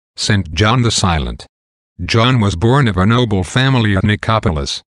St. John the Silent. John was born of a noble family at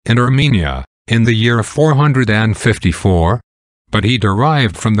Nicopolis, in Armenia, in the year 454. But he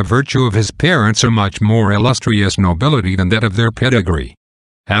derived from the virtue of his parents a much more illustrious nobility than that of their pedigree.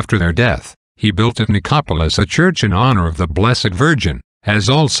 After their death, he built at Nicopolis a church in honor of the Blessed Virgin, as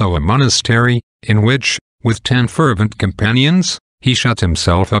also a monastery, in which, with 10 fervent companions, he shut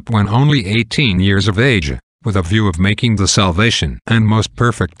himself up when only 18 years of age, with a view of making the salvation and most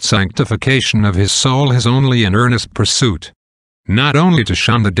perfect sanctification of his soul his only and earnest pursuit. Not only to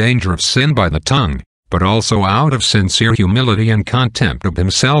shun the danger of sin by the tongue, but also out of sincere humility and contempt of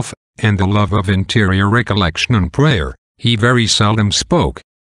himself, and the love of interior recollection and prayer, he very seldom spoke.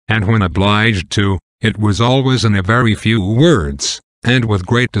 And when obliged to, it was always in a very few words, and with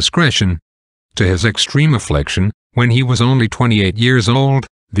great discretion. To his extreme affliction, when he was only 28 years old,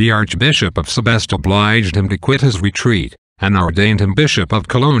 the Archbishop of Saba obliged him to quit his retreat, and ordained him Bishop of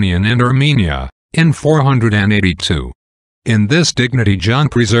Colonian in Armenia, in 482. In this dignity John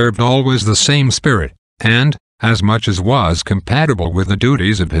preserved always the same spirit, and, as much as was compatible with the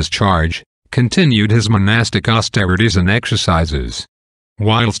duties of his charge, continued his monastic austerities and exercises.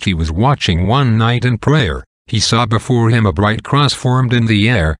 Whilst he was watching one night in prayer, he saw before him a bright cross formed in the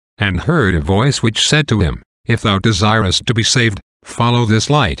air, and heard a voice which said to him, "If thou desirest to be saved, follow this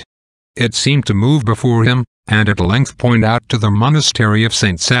light." It seemed to move before him, and at length point out to the monastery of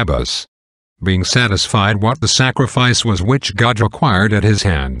St. Saba. Being satisfied what the sacrifice was which God required at his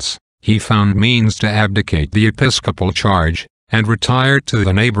hands, he found means to abdicate the episcopal charge, and retired to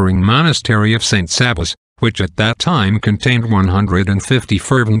the neighboring monastery of St. Saba, which at that time contained 150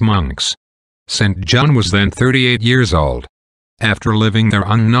 fervent monks. St. John was then 38 years old. After living there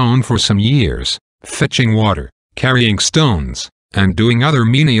unknown for some years, fetching water, carrying stones, and doing other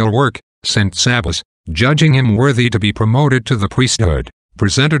menial work, St. Saba, judging him worthy to be promoted to the priesthood,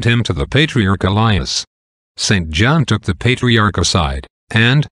 presented him to the Patriarch Elias. St. John took the Patriarch aside,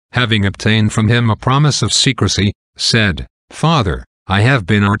 and, having obtained from him a promise of secrecy, said, "Father, I have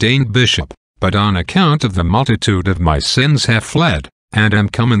been ordained bishop, but on account of the multitude of my sins have fled, and am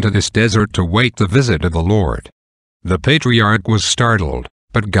come into this desert to wait the visit of the Lord." The Patriarch was startled,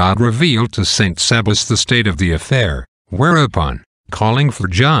 but God revealed to St. Saba the state of the affair, whereupon, calling for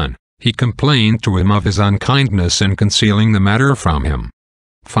John, he complained to him of his unkindness in concealing the matter from him.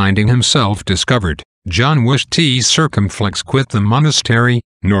 Finding himself discovered, John wished to circumflex quit the monastery,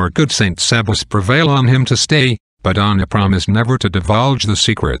 nor could St. Saba prevail on him to stay, but on a promise never to divulge the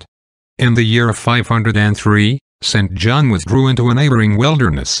secret. In the year 503, St. John withdrew into a neighboring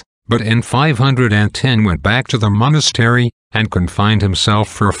wilderness, but in 510 went back to the monastery, and confined himself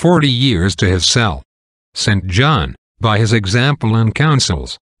for 40 years to his cell. St. John, by his example and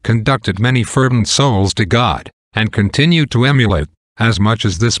counsels, conducted many fervent souls to God, and continued to emulate, as much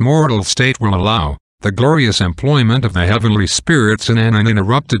as this mortal state will allow, the glorious employment of the heavenly spirits in an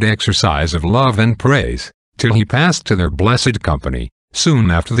uninterrupted exercise of love and praise, till he passed to their blessed company,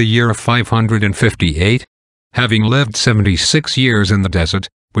 soon after the year 558. Having lived 76 years in the desert,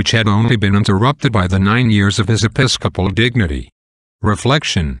 which had only been interrupted by the 9 years of his episcopal dignity.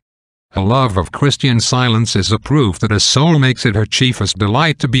 Reflection. A love of Christian silence is a proof that a soul makes it her chiefest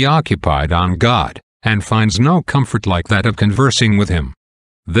delight to be occupied on God, and finds no comfort like that of conversing with Him.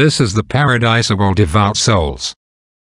 This is the paradise of all devout souls.